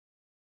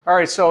All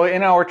right, so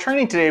in our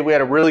training today, we had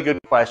a really good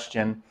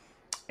question,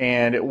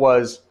 and it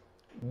was,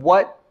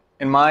 what,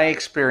 in my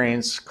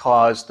experience,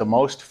 caused the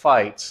most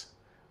fights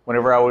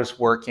whenever I was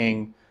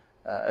working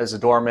as a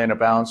doorman, a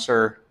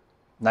bouncer,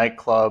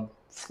 nightclub,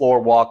 floor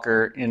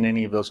walker, in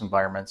any of those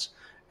environments,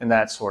 and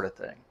that sort of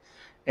thing.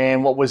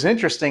 And what was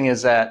interesting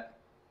is that,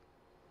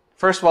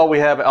 first of all, we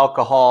have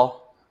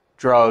alcohol,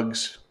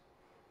 drugs,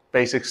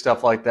 basic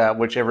stuff like that,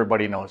 which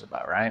everybody knows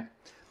about, right?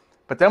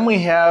 But then we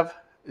have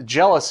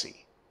jealousy.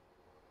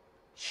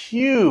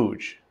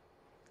 Huge.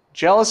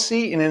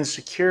 Jealousy and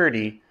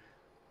insecurity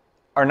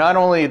are not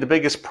only the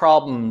biggest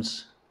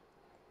problems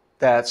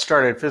that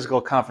started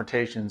physical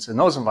confrontations in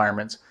those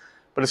environments,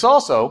 but it's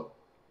also,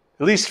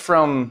 at least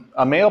from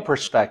a male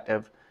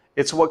perspective,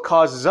 it's what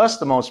causes us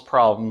the most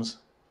problems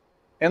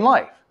in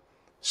life.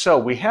 So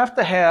we have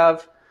to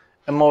have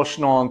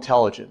emotional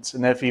intelligence.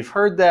 And if you've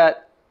heard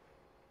that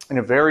in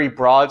a very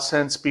broad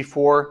sense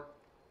before,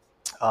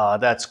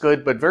 that's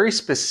good. But very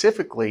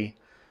specifically,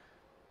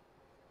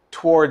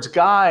 towards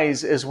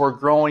guys as we're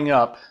growing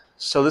up.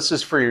 So this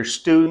is for your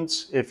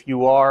students. If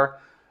you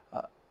are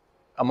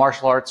a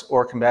martial arts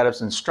or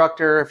combatives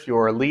instructor, if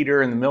you're a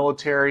leader in the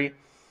military,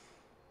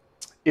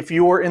 if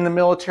you're in the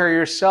military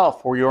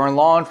yourself or you're in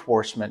law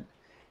enforcement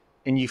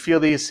and you feel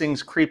these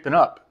things creeping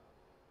up,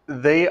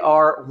 they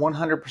are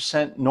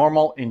 100%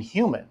 normal and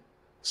human.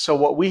 So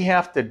what we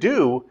have to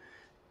do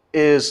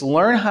is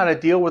learn how to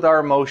deal with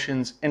our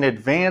emotions in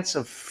advance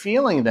of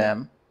feeling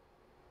them,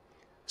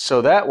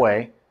 so that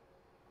way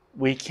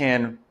we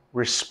can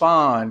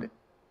respond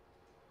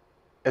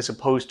as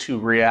opposed to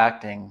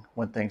reacting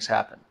when things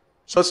happen.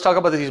 So let's talk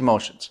about these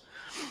emotions.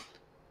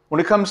 When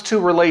it comes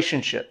to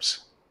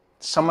relationships,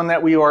 someone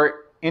that we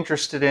are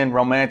interested in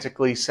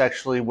romantically,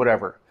 sexually,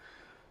 whatever,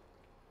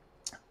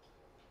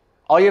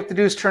 all you have to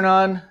do is turn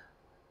on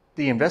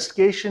the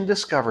Investigation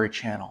Discovery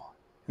Channel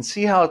and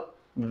see how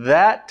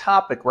that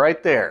topic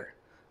right there,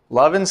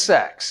 love and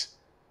sex,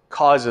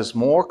 causes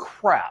more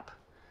crap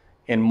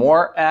and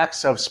more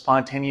acts of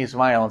spontaneous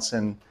violence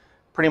than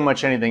pretty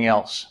much anything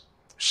else.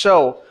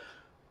 So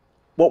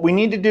what we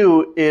need to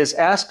do is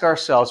ask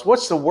ourselves,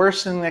 what's the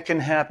worst thing that can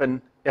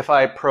happen if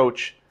I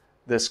approach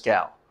this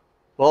gal?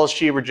 Well,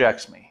 she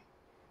rejects me.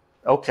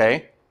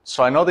 Okay,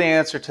 so I know the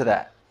answer to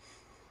that.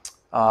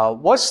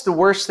 What's the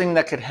worst thing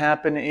that could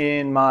happen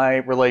in my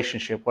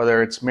relationship,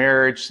 whether it's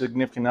marriage,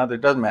 significant other,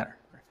 doesn't matter.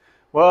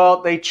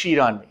 Well, they cheat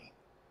on me.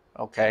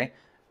 Okay.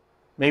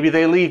 Maybe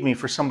they leave me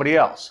for somebody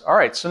else. All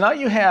right, so now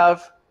you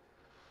have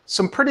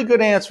some pretty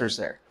good answers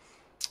there.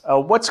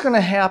 What's going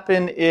to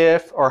happen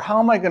if, or how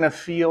am I going to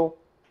feel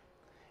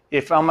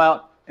if I'm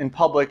out in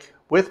public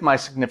with my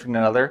significant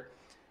other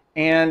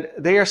and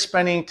they are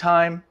spending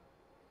time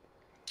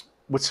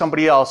with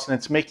somebody else and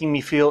it's making me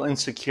feel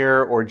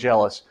insecure or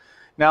jealous?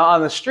 Now,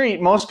 on the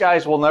street, most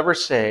guys will never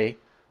say,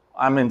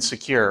 I'm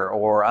insecure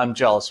or I'm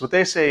jealous. What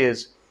they say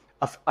is,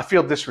 I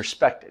feel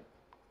disrespected,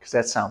 because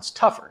that sounds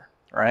tougher,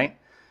 right?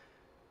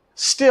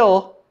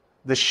 Still,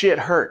 the shit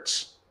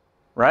hurts,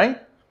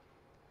 right?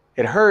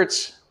 It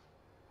hurts,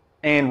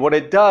 and what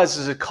it does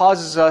is it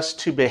causes us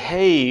to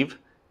behave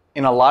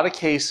in a lot of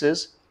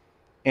cases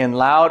in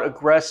loud,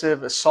 aggressive,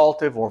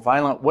 assaultive, or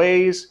violent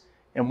ways.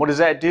 And what does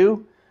that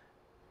do?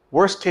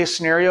 Worst case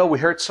scenario, we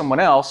hurt someone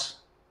else.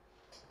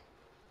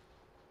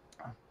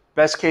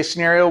 Best case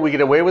scenario, we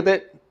get away with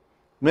it.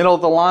 Middle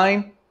of the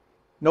line,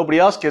 nobody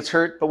else gets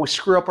hurt, but we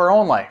screw up our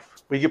own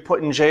life. We get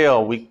put in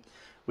jail. We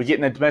get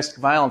in a domestic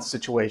violence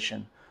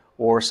situation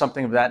or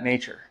something of that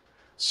nature.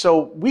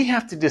 So we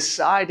have to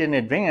decide in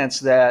advance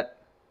that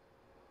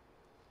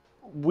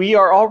we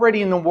are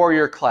already in the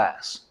warrior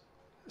class.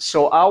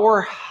 So our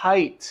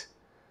height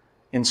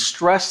and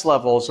stress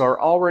levels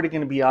are already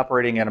going to be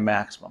operating at a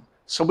maximum.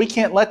 So we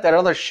can't let that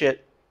other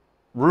shit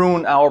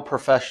ruin our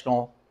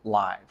professional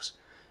lives.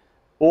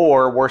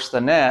 Or worse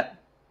than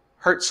that,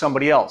 hurt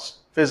somebody else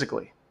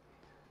physically.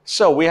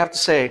 So we have to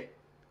say,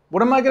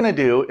 what am I going to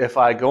do if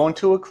I go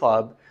into a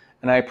club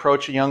and I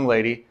approach a young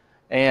lady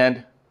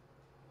and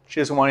she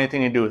doesn't want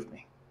anything to do with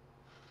me?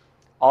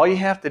 All you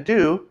have to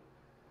do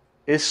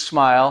is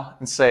smile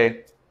and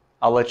say,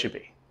 I'll let you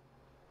be.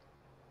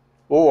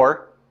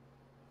 Or,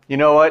 you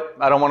know what,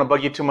 I don't want to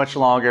bug you too much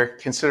longer.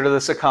 Consider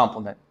this a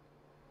compliment.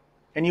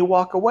 And you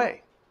walk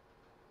away.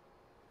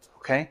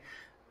 Okay?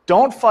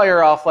 Don't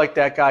fire off like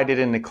that guy did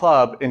in the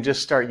club and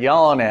just start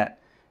yelling at,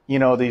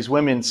 these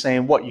women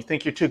saying, what, you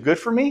think you're too good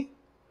for me?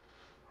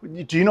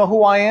 Do you know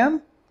who I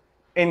am?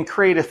 And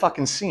create a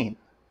fucking scene.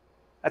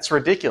 That's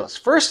ridiculous.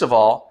 First of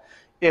all,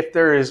 if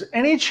there is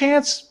any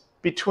chance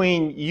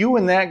between you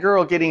and that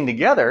girl getting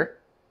together,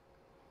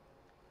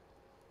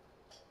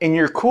 and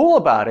you're cool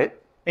about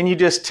it, and you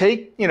just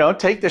take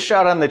the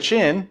shot on the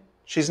chin,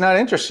 she's not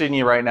interested in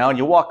you right now, and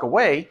you walk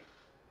away,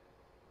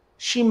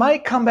 she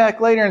might come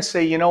back later and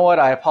say, you know what,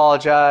 I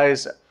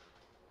apologize,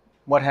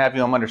 what have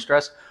you, I'm under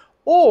stress.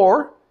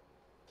 Or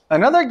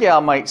another gal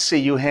might see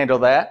you handle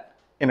that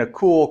in a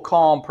cool,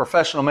 calm,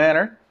 professional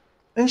manner,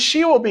 and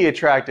she will be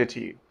attracted to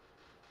you.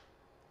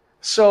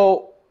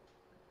 So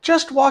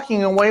just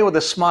walking away with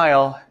a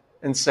smile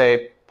and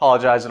say,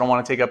 Apologize, I don't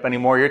want to take up any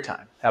more of your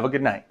time. Have a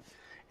good night.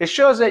 It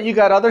shows that you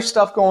got other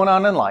stuff going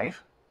on in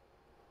life.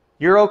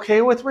 You're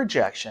okay with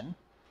rejection.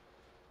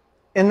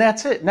 And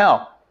that's it.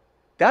 Now,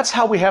 that's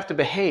how we have to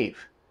behave.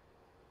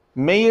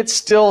 May it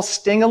still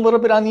sting a little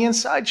bit on the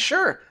inside?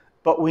 Sure.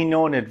 But we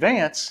know in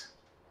advance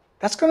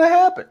that's going to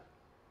happen.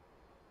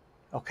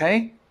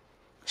 Okay?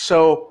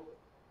 So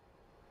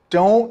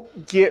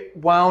don't get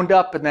wound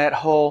up in that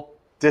whole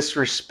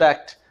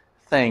disrespect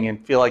thing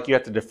and feel like you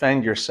have to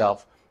defend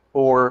yourself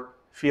or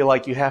feel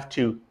like you have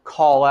to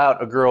call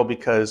out a girl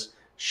because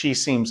she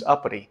seems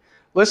uppity.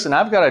 Listen,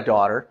 I've got a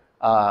daughter.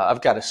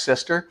 I've got a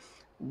sister.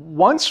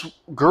 Once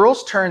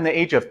girls turn the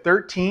age of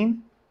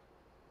 13,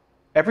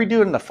 every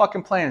dude in the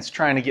fucking planet's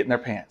trying to get in their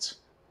pants.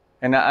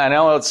 And I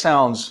know it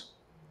sounds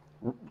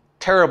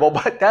terrible,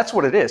 but that's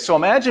what it is. So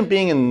imagine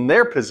being in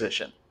their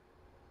position.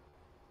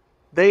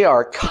 They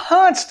are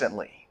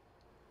constantly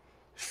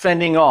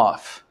fending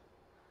off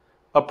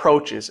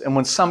approaches. And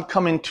when some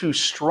come in too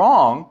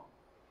strong,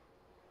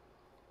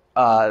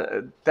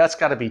 that's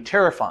got to be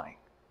terrifying.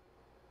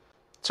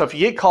 So if you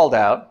get called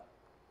out,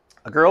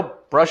 a girl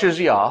brushes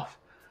you off,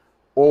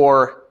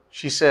 or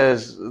she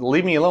says,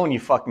 leave me alone, you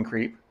fucking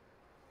creep,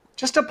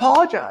 just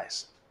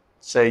apologize.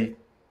 Say,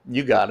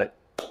 you got it.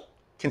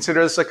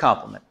 Consider this a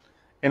compliment.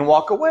 And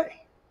walk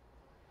away.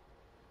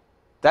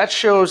 That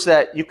shows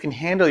that you can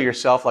handle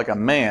yourself like a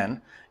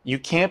man. You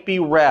can't be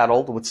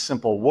rattled with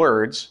simple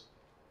words.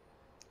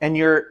 And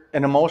you're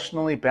an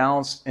emotionally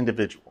balanced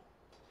individual.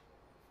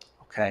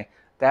 Okay?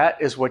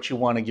 That is what you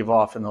want to give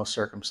off in those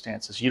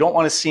circumstances. You don't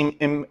want to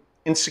seem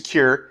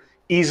insecure,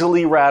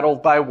 easily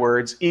rattled by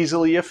words,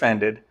 easily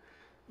offended,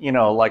 you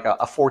know, like a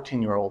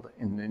 14-year-old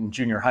in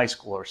junior high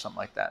school or something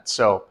like that.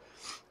 So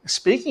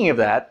speaking of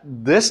that,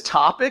 this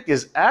topic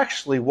is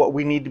actually what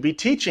we need to be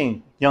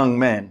teaching young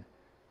men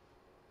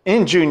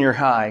in junior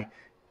high,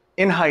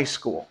 in high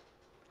school.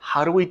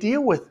 How do we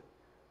deal with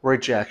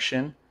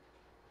rejection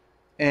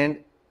and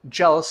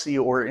jealousy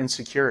or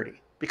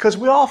insecurity? Because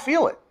we all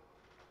feel it.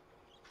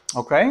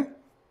 Okay?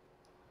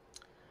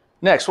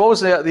 Next, what was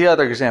the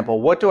other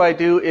example? What do I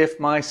do if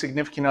my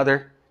significant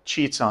other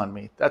cheats on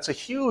me? That's a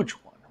huge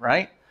one,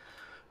 right?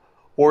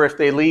 Or if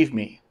they leave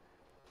me.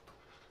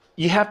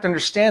 You have to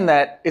understand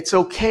that it's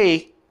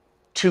okay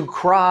to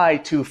cry,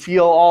 to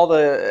feel all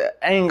the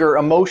anger,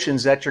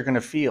 emotions that you're going to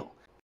feel.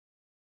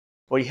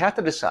 What you have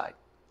to decide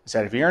is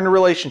that if you're in a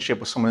relationship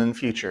with someone in the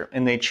future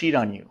and they cheat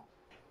on you,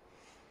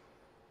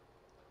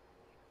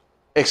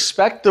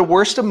 expect the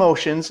worst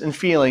emotions and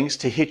feelings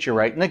to hit you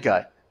right in the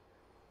gut,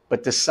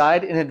 but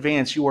decide in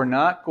advance you are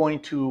not going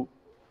to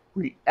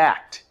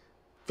react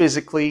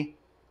physically,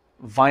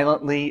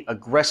 violently,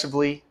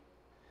 aggressively,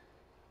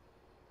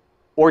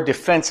 or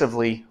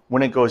defensively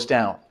when it goes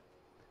down.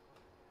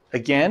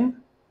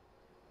 Again,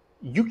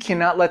 you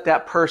cannot let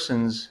that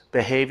person's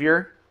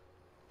behavior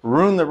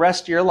ruin the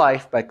rest of your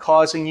life by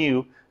causing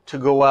you to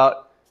go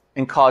out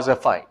and cause a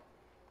fight.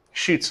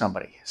 Shoot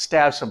somebody,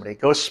 stab somebody,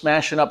 go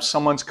smashing up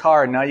someone's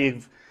car, and now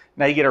you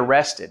get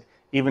arrested.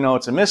 Even though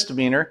it's a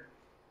misdemeanor,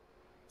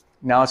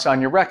 now it's on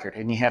your record,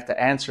 and you have to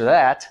answer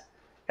that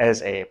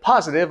as a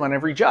positive on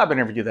every job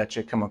interview that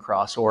you come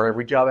across or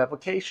every job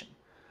application.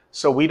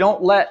 So we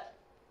don't let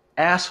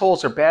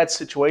assholes or bad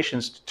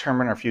situations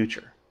determine our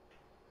future.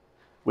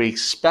 We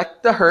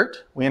expect the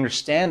hurt. We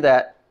understand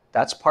that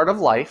that's part of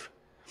life.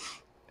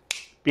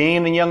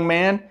 Being a young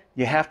man,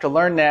 you have to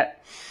learn that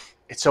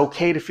it's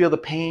okay to feel the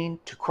pain,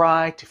 to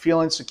cry, to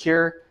feel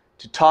insecure,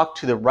 to talk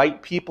to the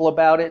right people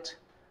about it.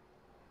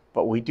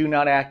 But we do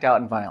not act out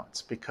in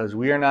violence because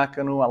we are not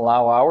going to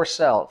allow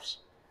ourselves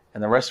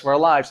and the rest of our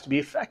lives to be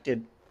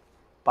affected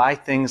by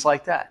things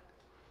like that.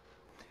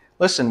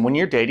 Listen, when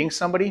you're dating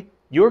somebody,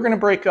 you're going to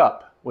break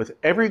up with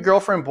every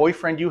girlfriend,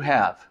 boyfriend you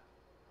have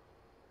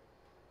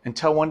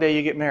until one day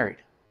you get married.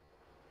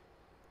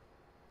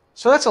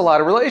 So that's a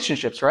lot of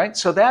relationships, right?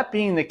 So that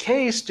being the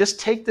case, just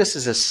take this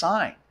as a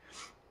sign.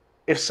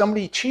 If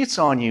somebody cheats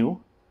on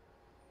you,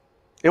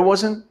 it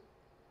wasn't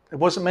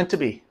meant to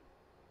be.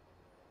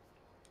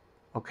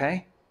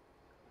 Okay?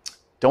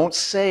 Don't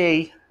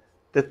say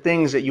the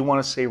things that you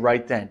want to say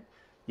right then.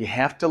 You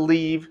have to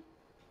leave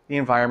the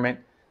environment,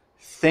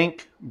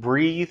 think,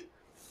 breathe,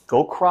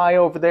 go cry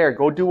over there,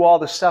 go do all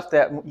the stuff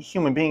that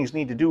human beings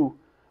need to do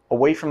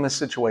away from the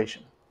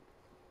situation.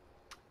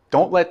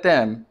 Don't let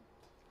them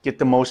get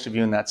the most of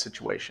you in that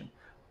situation.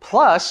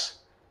 Plus,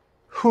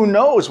 who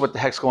knows what the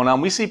heck's going on?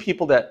 We see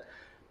people that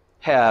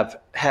have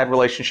had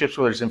relationships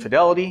where there's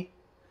infidelity,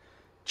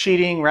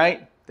 cheating,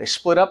 right? They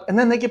split up and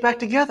then they get back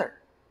together.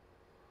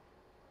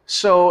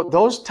 So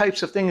those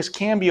types of things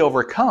can be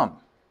overcome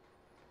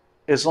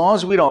as long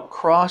as we don't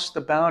cross the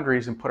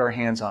boundaries and put our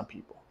hands on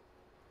people.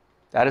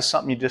 That is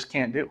something you just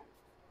can't do.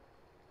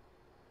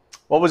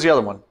 What was the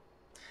other one?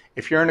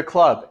 If you're in a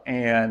club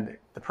and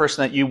the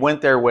person that you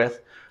went there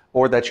with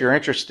or that you're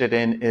interested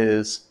in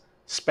is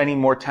spending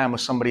more time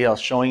with somebody else,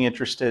 showing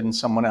interest in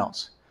someone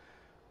else,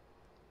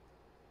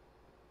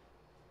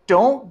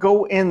 don't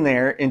go in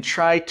there and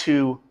try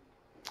to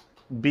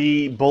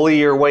bully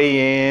your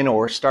way in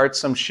or start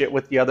some shit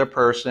with the other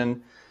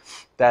person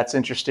that's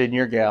interested in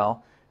your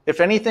gal. If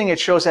anything, it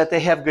shows that they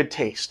have good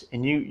taste,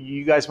 and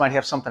you guys might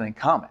have something in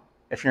common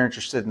if you're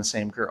interested in the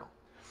same girl.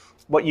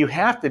 What you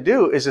have to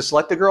do is just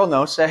let the girl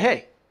know, say,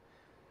 hey,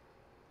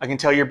 I can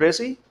tell you're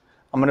busy.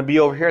 I'm going to be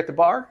over here at the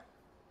bar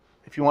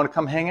if you want to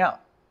come hang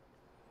out.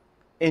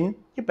 And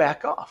you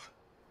back off.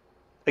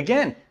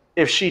 Again,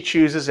 if she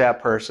chooses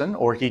that person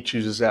or he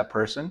chooses that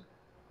person,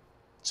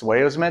 it's the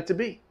way it was meant to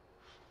be.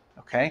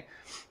 Okay?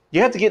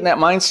 You have to get in that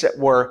mindset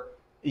where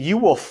you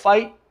will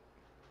fight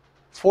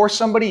for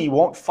somebody, you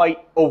won't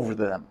fight over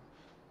them.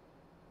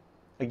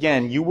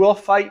 Again, you will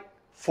fight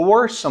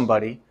for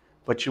somebody,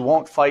 but you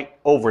won't fight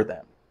over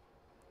them.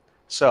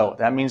 So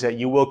that means that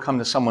you will come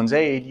to someone's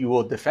aid, you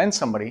will defend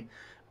somebody,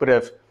 but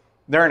if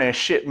they're in a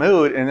shit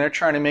mood and they're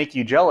trying to make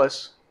you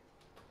jealous,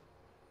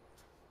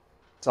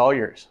 it's all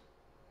yours.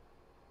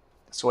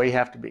 That's the way you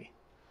have to be.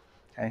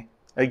 Okay?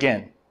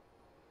 Again,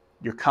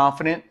 you're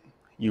confident,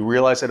 you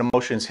realize that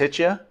emotions hit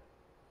you,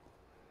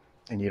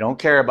 and you don't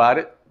care about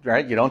it,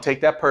 right? You don't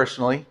take that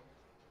personally.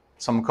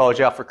 Someone calls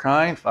you out for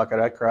crying, fuck it,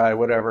 I cry,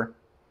 whatever.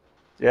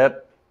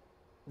 Yep.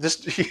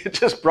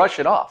 Just brush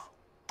it off,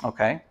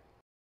 okay?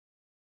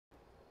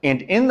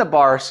 And in the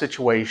bar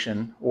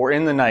situation or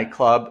in the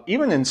nightclub,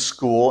 even in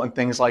school and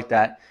things like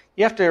that,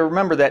 you have to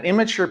remember that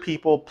immature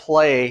people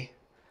play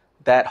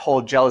that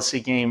whole jealousy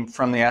game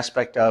from the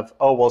aspect of,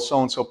 oh, well,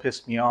 so-and-so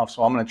pissed me off,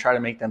 so I'm going to try to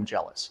make them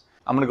jealous.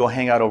 I'm going to go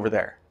hang out over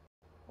there.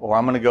 Or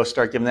I'm going to go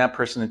start giving that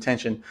person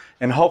attention.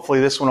 And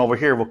hopefully this one over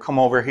here will come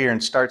over here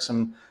and start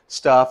some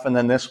stuff, and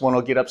then this one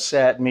will get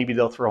upset, and maybe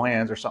they'll throw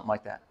hands or something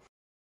like that.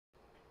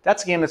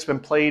 That's a game that's been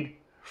played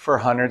for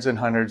hundreds and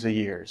hundreds of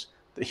years.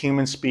 The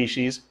human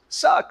species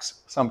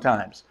sucks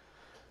sometimes.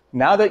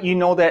 Now that you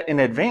know that in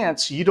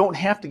advance, you don't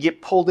have to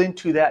get pulled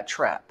into that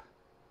trap.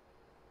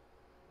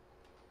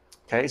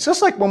 Okay? It's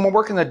just like when we're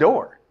working the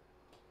door.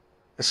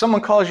 If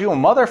someone calls you a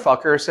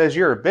motherfucker or says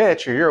you're a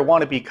bitch or you're a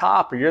wannabe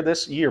cop or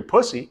you're a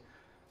pussy,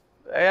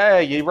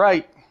 hey, you're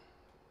right.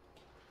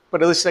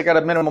 But at least I got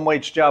a minimum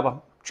wage job.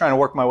 I'm trying to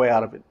work my way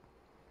out of it.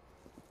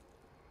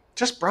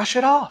 Just brush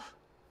it off.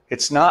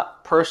 It's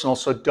not personal,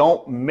 so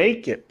don't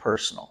make it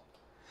personal.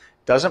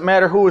 Doesn't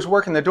matter who was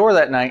working the door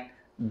that night,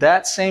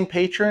 that same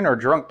patron or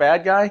drunk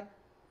bad guy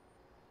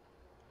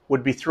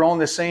would be throwing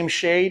the same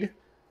shade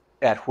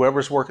at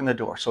whoever's working the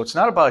door. So it's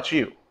not about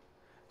you.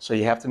 So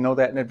you have to know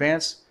that in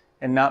advance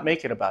and not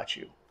make it about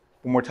you.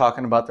 When we're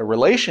talking about the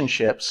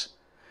relationships,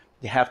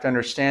 you have to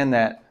understand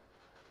that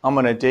I'm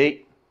going to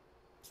date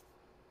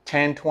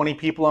 10, 20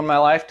 people in my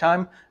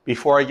lifetime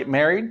before I get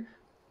married.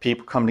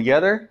 People come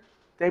together,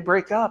 they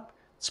break up.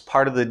 It's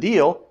part of the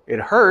deal. It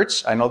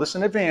hurts. I know this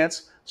in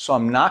advance, so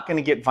I'm not going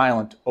to get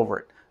violent over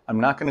it. I'm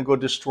not going to go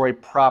destroy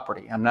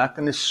property. I'm not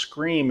going to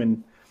scream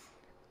and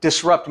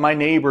disrupt my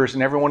neighbors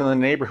and everyone in the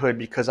neighborhood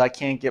because I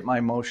can't get my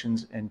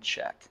emotions in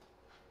check.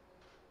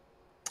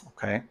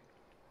 Okay?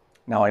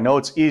 Now, I know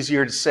it's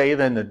easier to say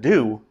than to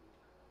do,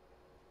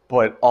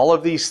 but all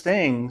of these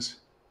things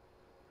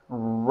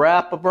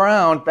wrap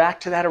around back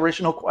to that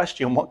original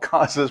question: what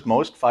causes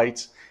most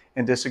fights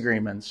and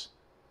disagreements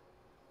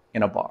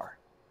in a bar?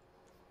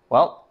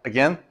 Well,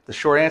 again, the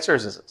short answer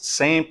is the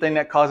same thing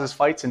that causes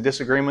fights and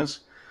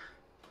disagreements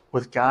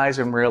with guys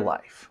in real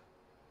life.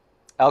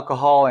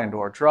 Alcohol and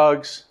or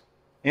drugs,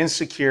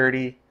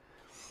 insecurity,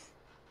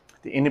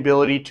 the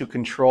inability to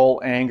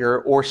control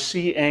anger or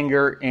see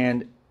anger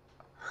and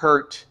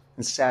hurt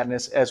and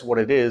sadness as what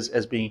it is,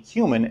 as being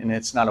human, and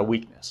it's not a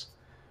weakness.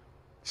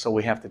 So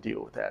we have to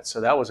deal with that. So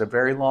that was a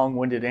very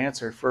long-winded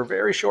answer for a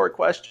very short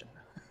question.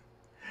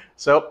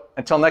 So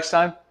until next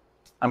time,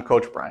 I'm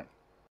Coach Brian.